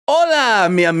Hola,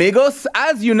 mi amigos.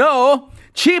 As you know,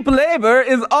 cheap labor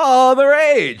is all the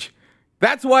rage.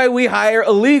 That's why we hire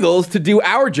illegals to do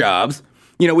our jobs.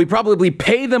 You know, we probably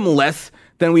pay them less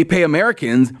than we pay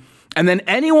Americans. And then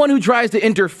anyone who tries to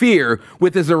interfere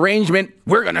with this arrangement,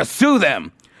 we're going to sue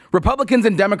them. Republicans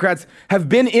and Democrats have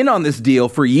been in on this deal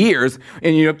for years.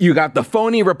 And you got the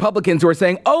phony Republicans who are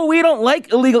saying, oh, we don't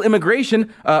like illegal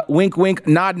immigration. Wink, wink,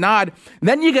 nod, nod.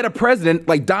 Then you get a president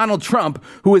like Donald Trump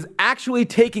who is actually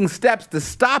taking steps to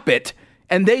stop it.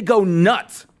 And they go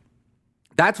nuts.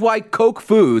 That's why Koch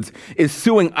Foods is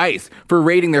suing ICE for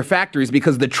raiding their factories,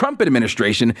 because the Trump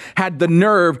administration had the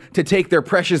nerve to take their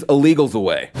precious illegals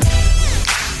away.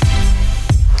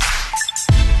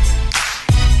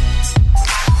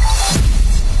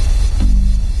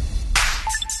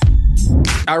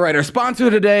 All right, our sponsor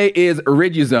today is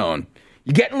Riduzone.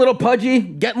 You getting a little pudgy,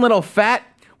 getting a little fat?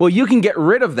 Well, you can get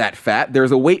rid of that fat.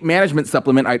 There's a weight management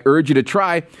supplement I'd urge you to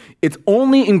try. Its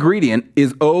only ingredient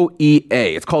is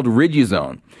OEA. It's called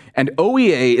Riduzone. And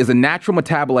OEA is a natural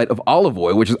metabolite of olive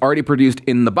oil, which is already produced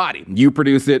in the body. You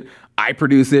produce it, I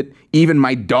produce it, even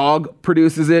my dog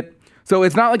produces it. So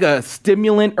it's not like a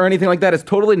stimulant or anything like that. It's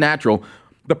totally natural.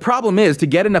 The problem is, to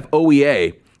get enough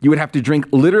OEA, you would have to drink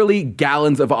literally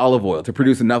gallons of olive oil to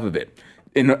produce enough of it,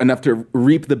 enough to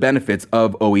reap the benefits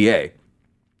of OEA.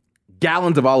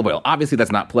 Gallons of olive oil. Obviously,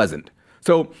 that's not pleasant.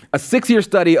 So a 6-year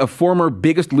study of former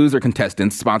Biggest Loser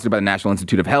contestants, sponsored by the National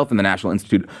Institute of Health and the National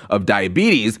Institute of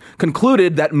Diabetes,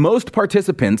 concluded that most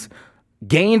participants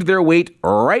gained their weight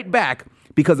right back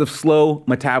because of slow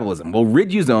metabolism. Well,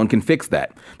 Riduzone can fix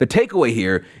that. The takeaway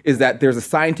here is that there's a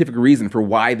scientific reason for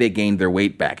why they gained their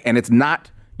weight back, and it's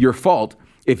not your fault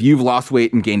if you've lost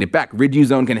weight and gained it back.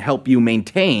 Riduzone can help you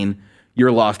maintain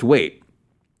your lost weight.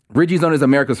 Riduzone is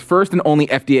America's first and only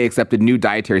FDA-accepted new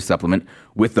dietary supplement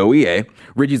with OEA.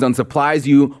 Riduzone supplies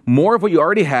you more of what you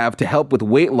already have to help with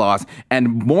weight loss and,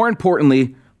 more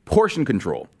importantly, portion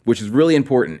control, which is really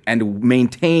important, and to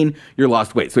maintain your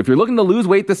lost weight. So if you're looking to lose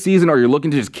weight this season or you're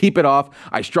looking to just keep it off,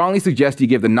 I strongly suggest you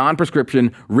give the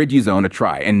non-prescription Riduzone a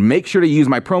try. And make sure to use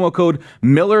my promo code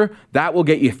Miller. That will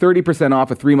get you 30%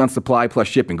 off a 3-month supply plus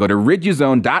shipping. Go to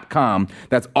riduzone.com.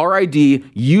 That's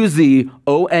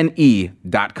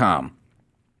RIDUZONE.com.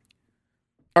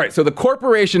 All right, so the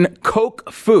corporation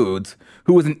Koch Foods,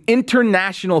 who is an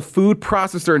international food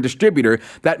processor and distributor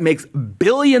that makes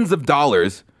billions of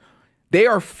dollars, they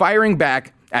are firing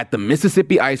back at the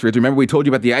Mississippi ICE raids. Remember, we told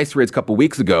you about the ICE raids a couple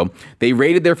weeks ago. They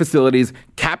raided their facilities,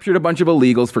 captured a bunch of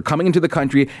illegals for coming into the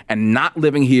country and not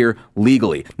living here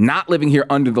legally, not living here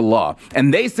under the law.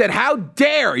 And they said, how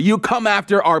dare you come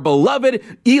after our beloved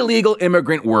illegal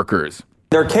immigrant workers?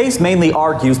 Their case mainly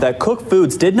argues that Koch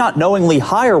Foods did not knowingly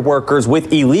hire workers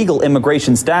with illegal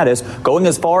immigration status, going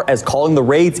as far as calling the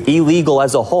raids illegal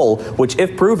as a whole, which,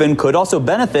 if proven, could also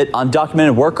benefit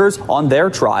undocumented workers on their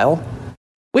trial.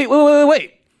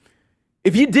 Wait.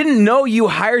 If you didn't know you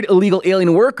hired illegal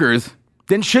alien workers,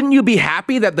 then shouldn't you be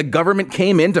happy that the government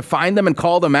came in to find them and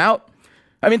call them out?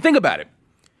 I mean, think about it.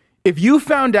 If you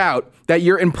found out that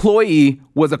your employee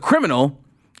was a criminal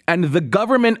and the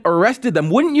government arrested them,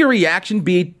 wouldn't your reaction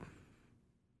be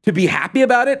to be happy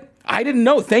about it? I didn't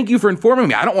know. Thank you for informing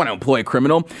me. I don't want to employ a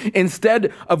criminal.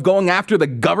 Instead of going after the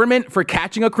government for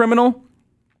catching a criminal,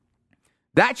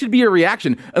 that should be your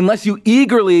reaction, unless you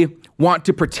eagerly want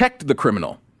to protect the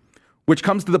criminal, which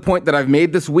comes to the point that I've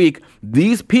made this week.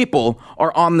 These people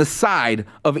are on the side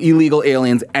of illegal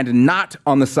aliens and not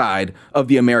on the side of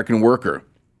the American worker.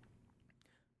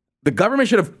 The government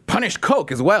should have punished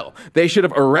Koch as well. They should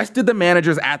have arrested the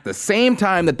managers at the same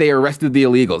time that they arrested the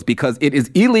illegals, because it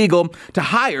is illegal to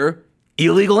hire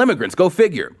illegal immigrants. Go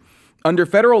figure. Under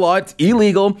federal law, it's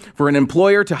illegal for an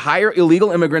employer to hire illegal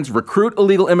immigrants, recruit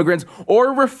illegal immigrants,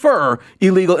 or refer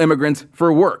illegal immigrants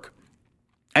for work.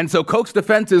 And so Koch's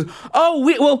defense is,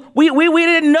 we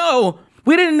didn't know.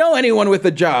 We didn't know anyone with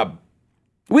a job.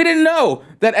 We didn't know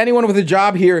that anyone with a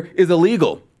job here is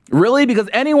illegal. Really? Because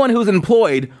anyone who's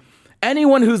employed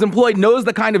knows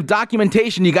the kind of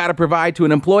documentation you got to provide to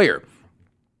an employer.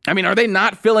 I mean, are they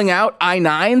not filling out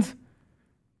I-9s?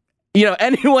 You know,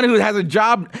 anyone who has a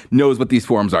job knows what these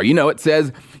forms are. You know, it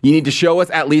says you need to show us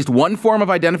at least one form of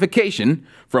identification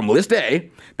from list A.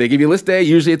 They give you list A.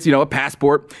 Usually it's, a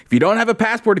passport. If you don't have a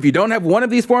passport, if you don't have one of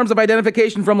these forms of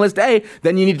identification from list A,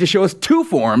 then you need to show us 2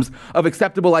 forms of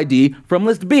acceptable ID from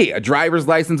list B, a driver's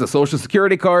license, a social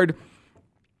security card.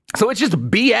 So it's just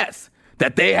BS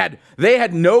that they had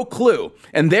no clue.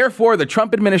 And therefore, the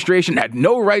Trump administration had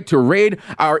no right to raid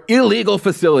our illegal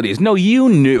facilities. No, you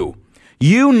knew.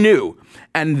 You knew.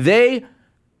 And they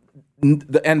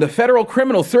And the federal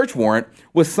criminal search warrant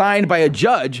was signed by a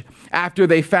judge after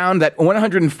they found that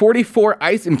 144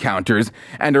 ICE encounters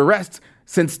and arrests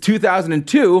since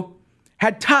 2002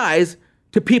 had ties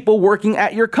to people working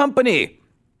at your company.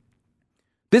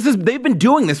 They've been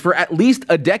doing this for at least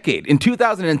a decade. In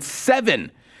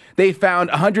 2007, they found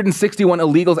 161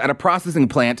 illegals at a processing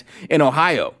plant in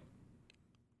Ohio.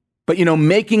 But,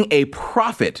 making a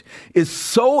profit is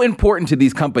so important to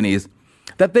these companies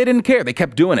that they didn't care. They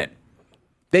kept doing it.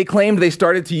 They claimed they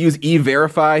started to use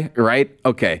E-Verify, right?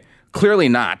 Okay, clearly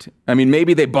not. I mean,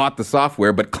 maybe they bought the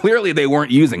software, but clearly they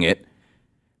weren't using it.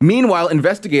 Meanwhile,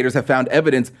 investigators have found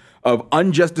evidence of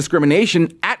unjust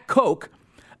discrimination at Koch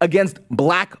against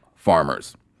black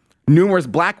farmers. Numerous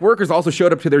black workers also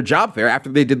showed up to their job fair after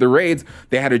they did the raids.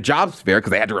 They had a jobs fair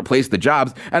because they had to replace the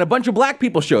jobs, and a bunch of black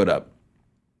people showed up.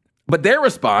 But their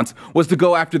response was to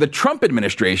go after the Trump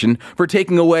administration for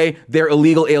taking away their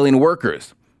illegal alien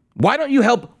workers. Why don't you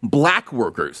help black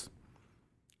workers?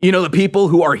 The people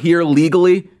who are here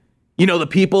legally? The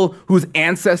people whose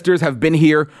ancestors have been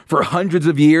here for hundreds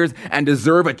of years and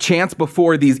deserve a chance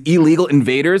before these illegal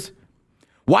invaders?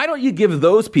 Why don't you give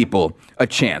those people a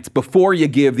chance before you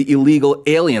give the illegal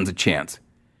aliens a chance?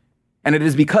 And it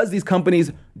is because these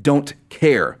companies don't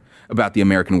care about the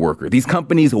American worker. These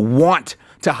companies want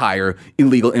to hire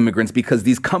illegal immigrants because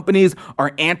these companies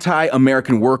are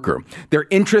anti-American worker. Their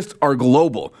interests are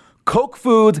global. Koch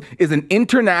Foods is an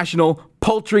international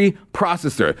poultry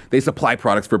processor. They supply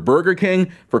products for Burger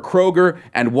King, for Kroger,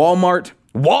 and Walmart.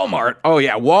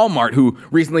 Walmart, who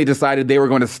recently decided they were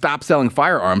going to stop selling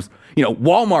firearms.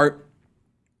 Walmart,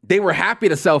 they were happy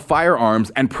to sell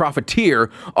firearms and profiteer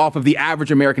off of the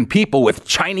average American people with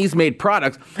Chinese-made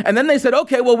products. And then they said,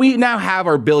 okay, well, we now have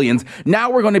our billions. Now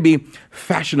we're going to be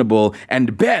fashionable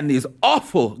and ban these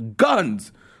awful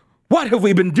guns. What have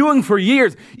we been doing for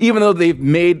years, even though they've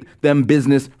made them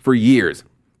business for years?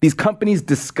 These companies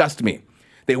disgust me.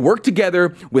 They work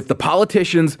together with the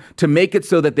politicians to make it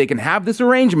so that they can have this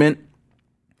arrangement.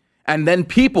 And then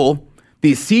people,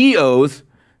 these CEOs,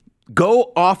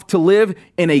 go off to live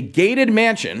in a gated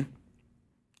mansion,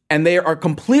 and they are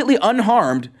completely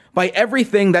unharmed by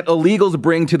everything that illegals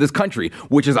bring to this country,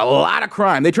 which is a lot of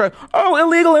crime. They try,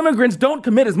 illegal immigrants don't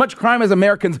commit as much crime as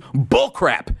Americans.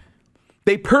 Bullcrap.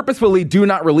 They purposefully do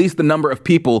not release the number of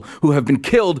people who have been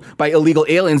killed by illegal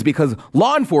aliens because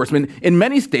law enforcement in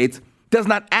many states does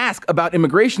not ask about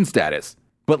immigration status.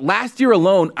 But last year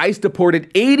alone, ICE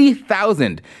deported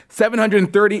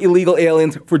 80,730 illegal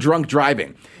aliens for drunk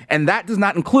driving. And that does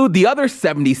not include the other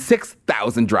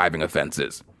 76,000 driving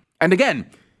offenses. And again,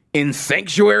 in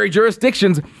sanctuary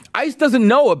jurisdictions, ICE doesn't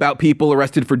know about people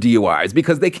arrested for DUIs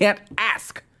because they can't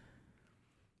ask.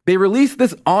 They release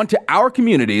this onto our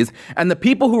communities, and the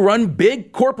people who run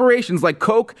big corporations like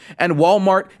Koch and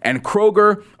Walmart and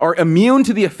Kroger are immune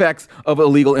to the effects of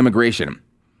illegal immigration.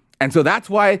 And so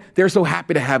that's why they're so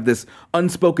happy to have this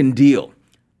unspoken deal.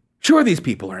 Sure, these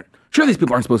people aren't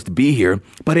supposed to be here,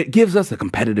 but it gives us a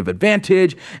competitive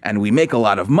advantage, and we make a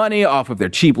lot of money off of their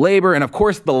cheap labor, and of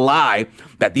course the lie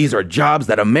that these are jobs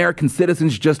that American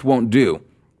citizens just won't do.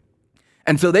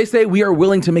 And so they say we are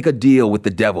willing to make a deal with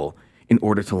the devil in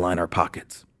order to line our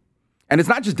pockets. And it's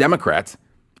not just Democrats.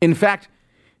 In fact,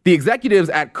 the executives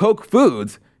at Koch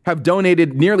Foods have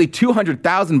donated nearly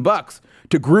 $200,000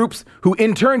 to groups who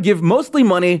in turn give mostly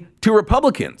money to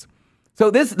Republicans.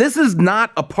 So this is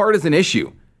not a partisan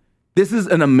issue. This is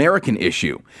an American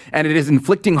issue, and it is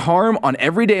inflicting harm on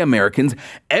everyday Americans.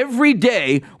 Every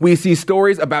day we see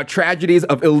stories about tragedies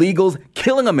of illegals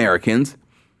killing Americans.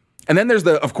 And then there's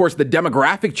of course, the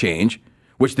demographic change,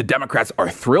 which the Democrats are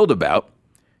thrilled about.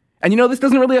 And this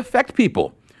doesn't really affect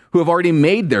people who have already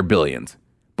made their billions,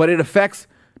 but it affects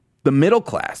the middle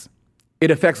class. It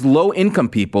affects low-income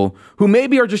people who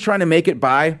maybe are just trying to make it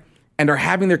by and are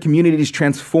having their communities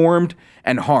transformed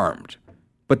and harmed.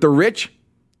 But the rich,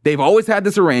 they've always had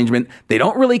this arrangement. They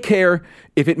don't really care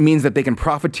if it means that they can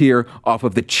profiteer off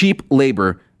of the cheap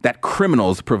labor that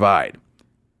criminals provide.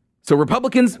 So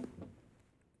Republicans,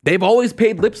 they've always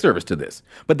paid lip service to this,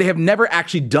 but they have never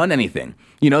actually done anything.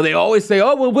 They always say,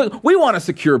 we want a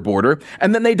secure border,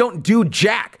 and then they don't do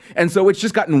jack. And so it's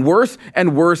just gotten worse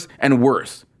and worse and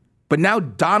worse. But now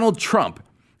Donald Trump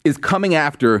is coming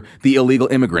after the illegal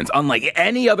immigrants, unlike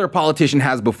any other politician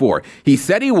has before. He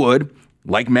said he would,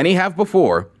 like many have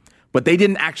before, but they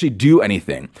didn't actually do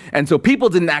anything. And so people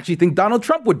didn't actually think Donald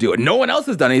Trump would do it. No one else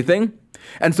has done anything.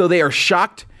 And so they are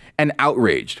shocked and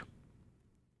outraged.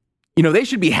 They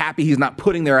should be happy he's not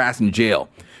putting their ass in jail,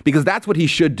 because that's what he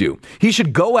should do. He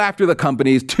should go after the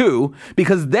companies too,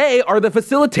 because they are the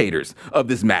facilitators of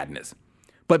this madness.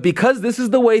 But because this is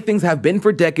the way things have been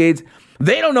for decades,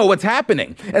 they don't know what's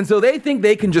happening. And so they think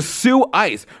they can just sue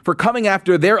ICE for coming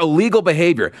after their illegal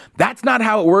behavior. That's not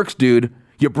how it works, dude.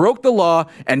 You broke the law,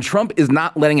 and Trump is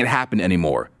not letting it happen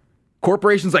anymore.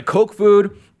 Corporations like Koch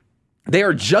Food, they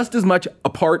are just as much a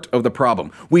part of the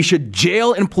problem. We should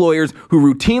jail employers who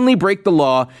routinely break the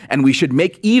law, and we should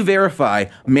make E-Verify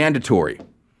mandatory.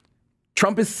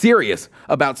 Trump is serious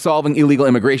about solving illegal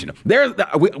immigration.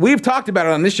 We've talked about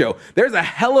it on this show. There's a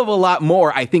hell of a lot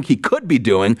more I think he could be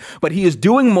doing, but he is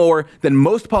doing more than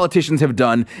most politicians have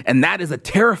done, and that is a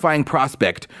terrifying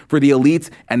prospect for the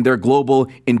elites and their global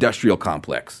industrial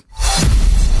complex.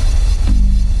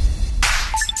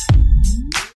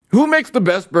 Who makes the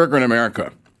best burger in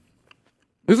America?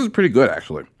 This is pretty good,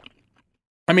 actually.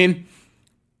 I mean,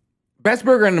 best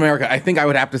burger in America, I think I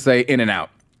would have to say In-N-Out.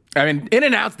 I mean,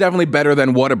 In-N-Out's definitely better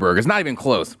than Whataburger. It's not even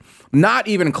close. Not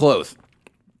even close.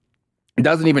 It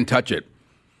doesn't even touch it.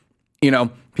 You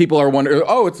know, people are wondering,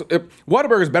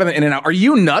 Whataburger's better than In-N-Out. Are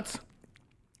you nuts?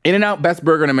 In-N-Out, best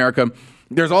burger in America.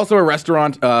 There's also a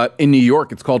restaurant in New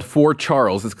York. It's called For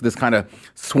Charles. It's this kind of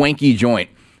swanky joint.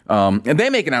 And they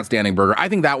make an outstanding burger. I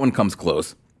think that one comes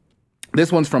close. This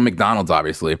one's from McDonald's,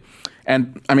 obviously.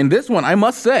 And, I mean, this one, I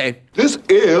must say... This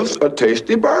is a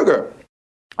tasty burger.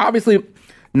 Obviously,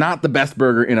 not the best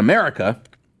burger in America.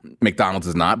 McDonald's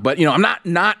is not. But, you know, I'm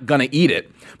not going to eat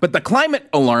it. But the climate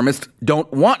alarmists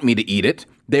don't want me to eat it.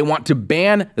 They want to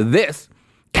ban this.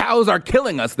 Cows are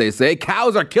killing us, they say.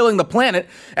 Cows are killing the planet.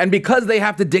 And because they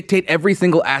have to dictate every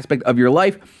single aspect of your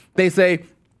life, they say,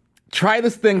 try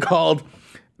this thing called...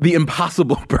 the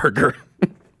Impossible Burger.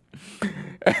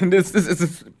 And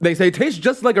they say it tastes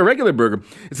just like a regular burger.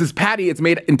 It's this patty. It's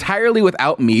made entirely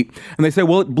without meat. And they say,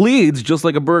 well, it bleeds just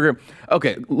like a burger.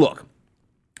 Okay, look.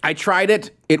 I tried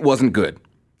it. It wasn't good.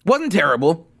 It wasn't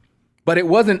terrible, but it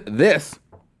wasn't this.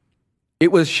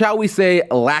 It was, shall we say,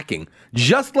 lacking.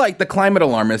 Just like the climate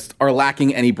alarmists are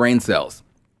lacking any brain cells.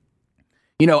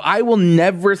 You know, I will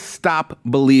never stop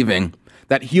believing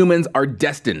that humans are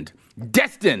destined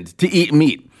to eat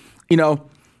meat. You know,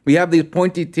 we have these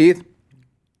pointy teeth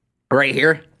right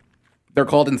here. They're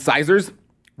called incisors.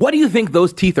 What do you think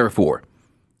those teeth are for?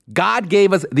 God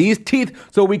gave us these teeth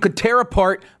so we could tear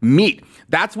apart meat.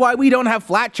 That's why we don't have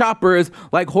flat choppers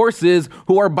like horses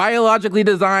who are biologically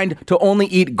designed to only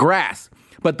eat grass.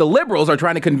 But the liberals are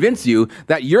trying to convince you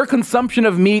that your consumption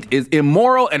of meat is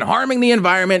immoral and harming the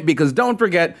environment because don't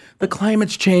forget, the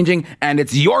climate's changing and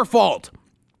it's your fault.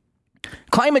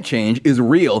 Climate change is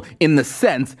real in the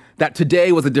sense that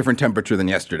today was a different temperature than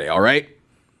yesterday, all right?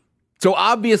 So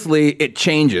obviously it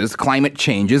changes. Climate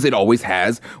changes. It always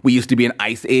has. We used to be an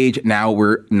ice age. Now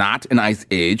we're not an ice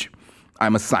age.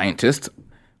 I'm a scientist.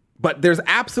 But there's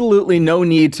absolutely no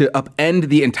need to upend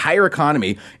the entire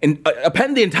economy and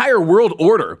upend the entire world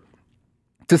order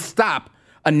to stop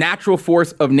a natural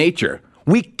force of nature.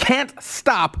 We can't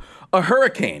stop a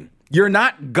hurricane. You're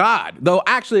not God. Though,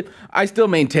 actually, I still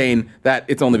maintain that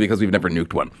it's only because we've never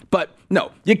nuked one. But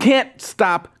no, you can't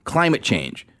stop climate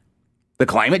change. The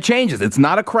climate changes. It's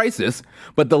not a crisis,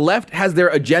 but the left has their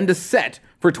agenda set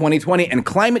for 2020, and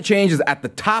climate change is at the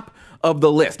top of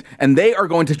the list. And they are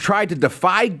going to try to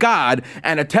defy God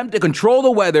and attempt to control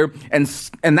the weather, and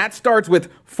that starts with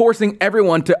forcing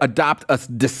everyone to adopt a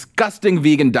disgusting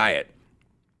vegan diet.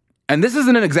 And this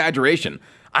isn't an exaggeration.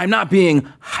 I'm not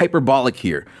being hyperbolic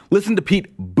here. Listen to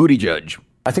Pete Buttigieg.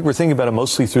 I think we're thinking about it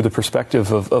mostly through the perspective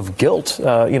of guilt,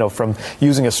 from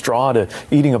using a straw to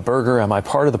eating a burger. Am I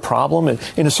part of the problem? And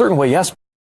in a certain way, yes.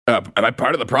 Am I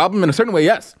part of the problem? In a certain way,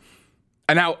 yes.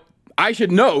 And now, I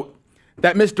should note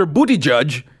that Mr.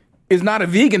 Buttigieg is not a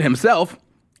vegan himself,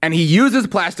 and he uses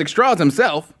plastic straws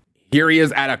himself. Here he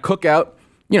is at a cookout,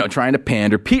 trying to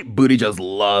pander. Pete Buttigieg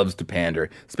loves to pander,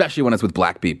 especially when it's with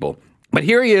black people. But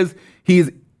here he is. He's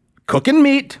cooking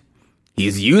meat.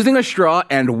 He's using a straw.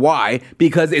 And why?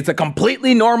 Because it's a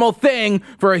completely normal thing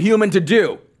for a human to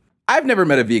do. I've never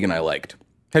met a vegan I liked.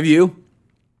 Have you?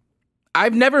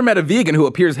 I've never met a vegan who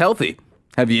appears healthy.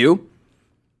 Have you?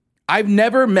 I've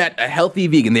never met a healthy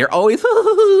vegan. They're always,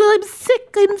 I'm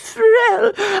sick, I'm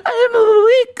frail, I'm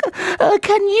weak.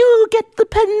 Can you get the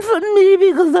pen for me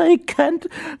because I can't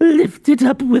lift it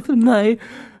up with my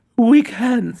weak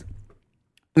hands.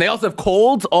 And they also have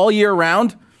colds all year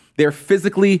round. They're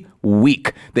physically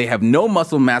weak. They have no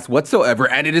muscle mass whatsoever,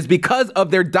 and it is because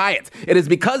of their diets. It is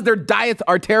because their diets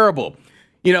are terrible.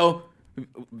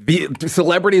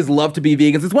 Celebrities love to be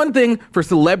vegans. It's one thing for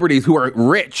celebrities who are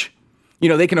rich.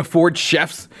 They can afford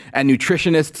chefs and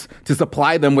nutritionists to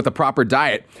supply them with a proper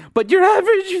diet. But your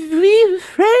average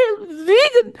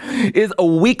vegan is a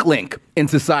weak link in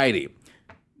society.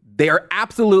 They are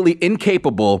absolutely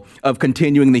incapable of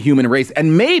continuing the human race.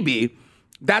 And maybe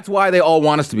that's why they all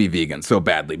want us to be vegan so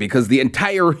badly, because the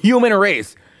entire human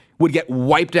race would get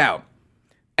wiped out.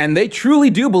 And they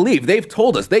truly do believe, they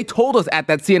told us at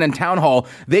that CNN town hall,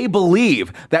 they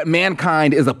believe that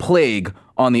mankind is a plague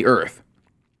on the earth.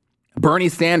 Bernie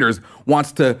Sanders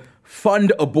wants to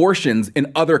fund abortions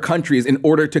in other countries in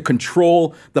order to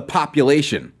control the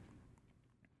population.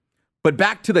 But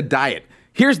back to the diet.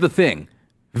 Here's the thing.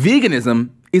 Veganism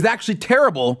is actually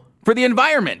terrible for the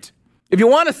environment. If you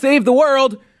want to save the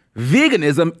world,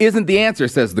 veganism isn't the answer,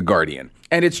 says The Guardian.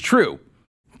 And it's true.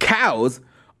 Cows,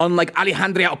 unlike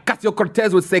Alejandra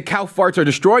Ocasio-Cortez would say cow farts are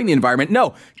destroying the environment.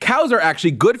 No, cows are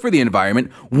actually good for the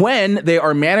environment when they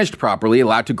are managed properly,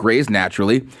 allowed to graze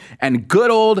naturally, and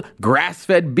good old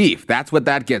grass-fed beef. That's what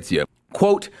that gets you.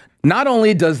 Quote, not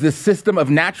only does this system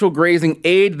of natural grazing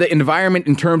aid the environment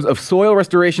in terms of soil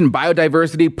restoration,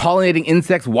 biodiversity, pollinating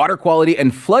insects, water quality,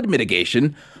 and flood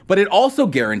mitigation, but it also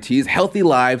guarantees healthy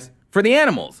lives for the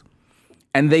animals.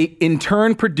 And they in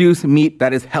turn produce meat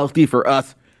that is healthy for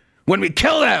us when we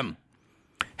kill them.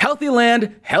 Healthy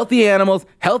land, healthy animals,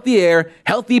 healthy air,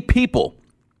 healthy people.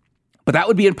 But that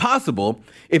would be impossible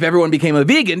if everyone became a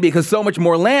vegan, because so much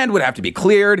more land would have to be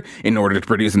cleared in order to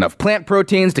produce enough plant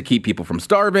proteins to keep people from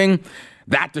starving.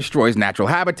 That destroys natural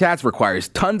habitats, requires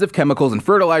tons of chemicals and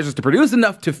fertilizers to produce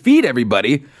enough to feed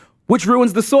everybody, which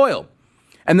ruins the soil.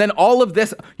 And then all of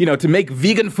this, to make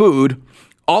vegan food,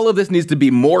 all of this needs to be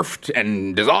morphed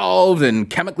and dissolved and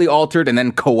chemically altered and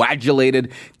then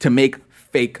coagulated to make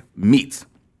fake meats.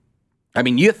 I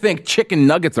mean, you think chicken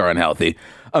nuggets are unhealthy.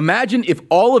 Imagine if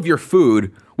all of your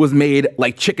food was made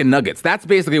like chicken nuggets. That's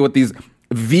basically what these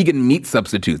vegan meat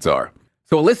substitutes are.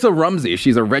 So Alyssa Rumsey,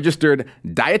 she's a registered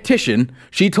dietitian.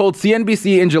 She told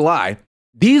CNBC in July,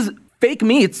 these fake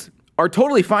meats are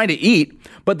totally fine to eat,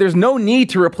 but there's no need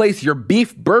to replace your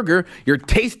beef burger, your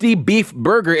tasty beef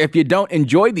burger, if you don't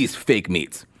enjoy these fake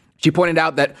meats. She pointed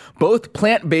out that both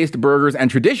plant-based burgers and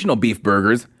traditional beef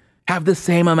burgers have the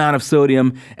same amount of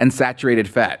sodium and saturated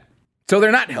fat. So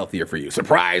they're not healthier for you.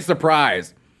 Surprise,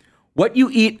 surprise. What you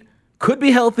eat could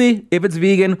be healthy if it's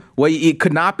vegan. What you eat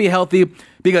could not be healthy.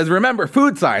 Because remember,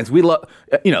 food science,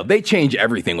 they change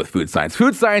everything with food science.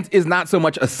 Food science is not so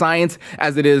much a science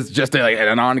as it is just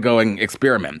an ongoing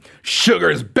experiment. Sugar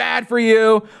is bad for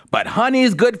you, but honey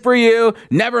is good for you.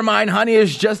 Never mind, honey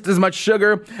is just as much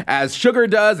sugar as sugar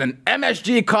does, and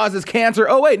MSG causes cancer.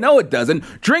 Oh wait, no it doesn't.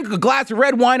 Drink a glass of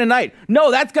red wine a night.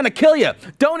 No, that's gonna kill you.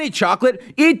 Don't eat chocolate,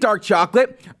 eat dark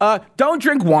chocolate. Don't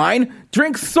drink wine,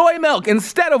 drink soy milk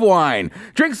instead of wine.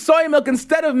 Drink soy milk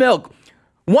instead of milk.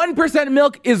 1%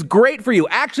 milk is great for you.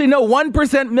 Actually, no,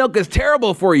 1% milk is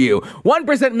terrible for you.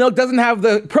 1% milk doesn't have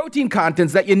the protein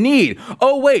contents that you need.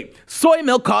 Oh, wait, soy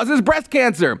milk causes breast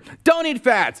cancer. Don't eat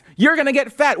fats. You're going to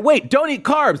get fat. Wait, don't eat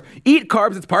carbs. Eat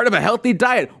carbs. It's part of a healthy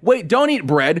diet. Wait, don't eat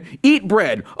bread. Eat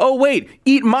bread. Oh, wait,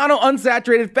 eat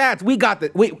monounsaturated fats. We got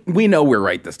that. Wait, we know we're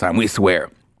right this time. We swear.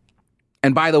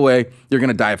 And by the way, you're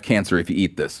going to die of cancer if you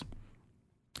eat this.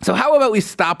 So how about we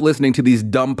stop listening to these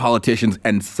dumb politicians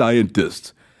and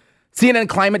scientists? CNN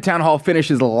Climate Town Hall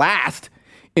finishes last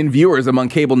in viewers among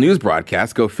cable news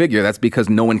broadcasts. Go figure, that's because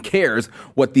no one cares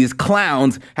what these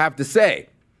clowns have to say.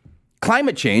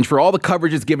 Climate change, for all the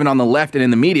coverage it's given on the left and in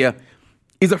the media,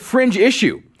 is a fringe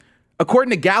issue.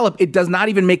 According to Gallup, it does not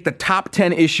even make the top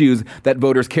 10 issues that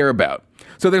voters care about.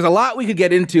 So there's a lot we could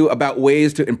get into about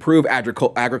ways to improve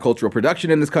agricultural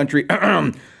production in this country.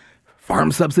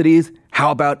 Farm subsidies,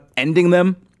 how about ending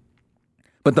them?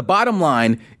 But the bottom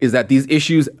line is that these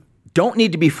issues don't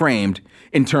need to be framed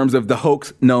in terms of the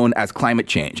hoax known as climate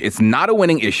change. It's not a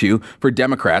winning issue for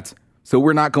Democrats, so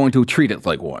we're not going to treat it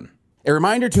like one. A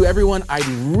reminder to everyone, I'd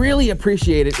really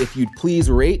appreciate it if you'd please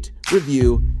rate,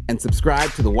 review, and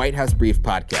subscribe to the White House Brief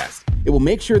podcast. It will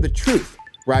make sure the truth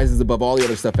rises above all the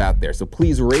other stuff out there. So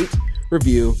please rate,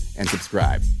 review, and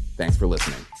subscribe. Thanks for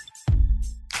listening.